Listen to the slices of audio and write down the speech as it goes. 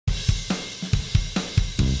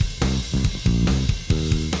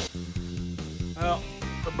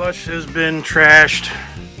Bus has been trashed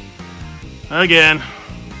again.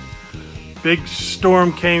 Big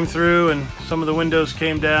storm came through and some of the windows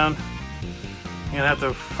came down. I'm gonna have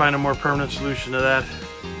to find a more permanent solution to that.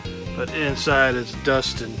 But inside it's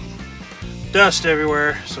dust and dust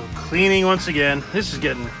everywhere. So cleaning once again. This is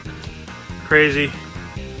getting crazy.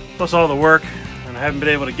 Plus all the work, and I haven't been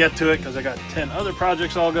able to get to it because I got 10 other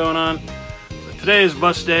projects all going on. But today is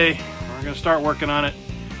bus day. We're gonna start working on it.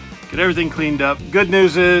 Get everything cleaned up. Good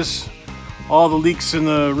news is all the leaks in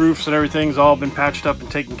the roofs and everything's all been patched up and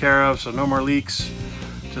taken care of, so no more leaks.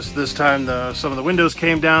 Just this time some of the windows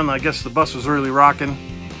came down. I guess the bus was really rocking.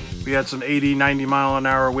 We had some 80, 90 mile an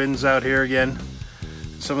hour winds out here again.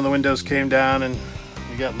 Some of the windows came down and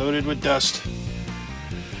we got loaded with dust.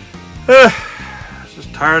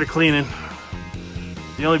 Just tired of cleaning.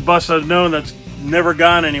 The only bus I've known that's never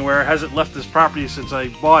gone anywhere, hasn't left this property since I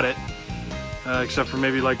bought it. Except for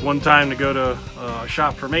maybe like one time to go to a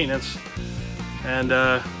shop for maintenance, and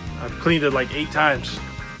I've cleaned it like 8 times.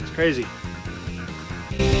 It's crazy.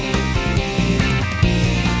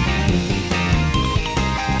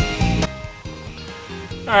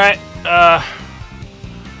 All right,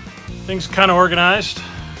 things kind of organized,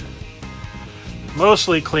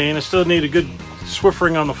 mostly clean. I still need a good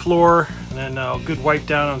swiffering on the floor and then a good wipe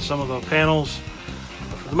down on some of the panels.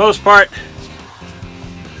 But for the most part,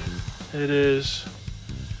 it is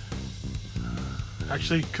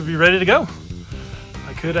actually could be ready to go.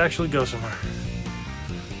 I could actually go somewhere.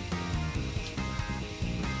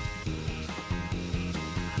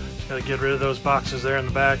 Just gotta get rid of those boxes there in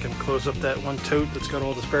the back and close up that one tote that's got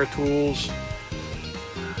all the spare tools.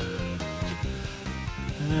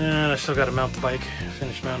 And I still gotta mount the bike,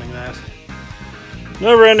 finish mounting that.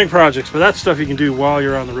 Never-ending projects, but that's stuff you can do while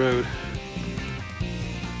you're on the road.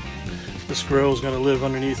 This grill is going to live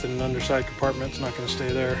underneath in an underside compartment. It's not going to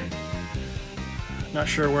stay there. Not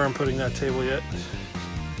sure where I'm putting that table yet.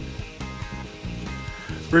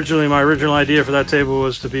 Originally, my original idea for that table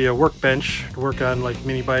was to be a workbench to work on like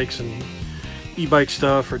mini bikes and e-bike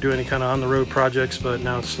stuff or do any kind of on-the-road projects, but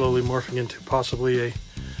now it's slowly morphing into possibly a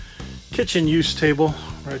kitchen use table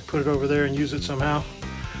where I'd put it over there and use it somehow.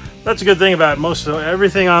 That's a good thing about most of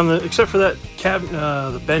everything on the, except for that cabinet,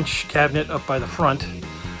 the bench cabinet up by the front.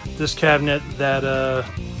 This cabinet, that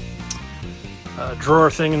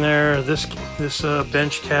drawer thing in there, this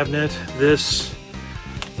bench cabinet, this,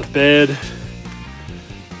 the bed,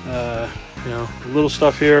 you know, the little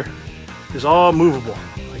stuff here is all movable.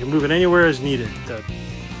 I can move it anywhere as needed.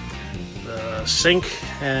 The sink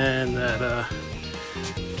and that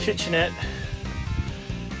kitchenette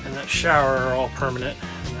and that shower are all permanent,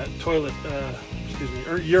 and that toilet,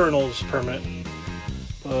 urinal is permanent.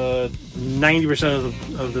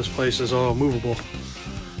 90% of this place is all movable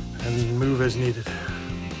and move as needed.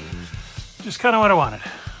 Just kind of what I wanted.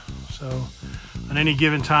 So on any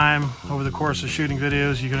given time over the course of shooting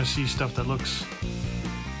videos, you're going to see stuff that looks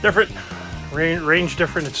different, range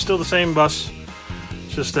different. It's still the same bus,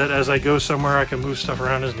 it's just that as I go somewhere I can move stuff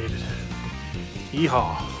around as needed.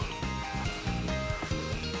 Yeehaw.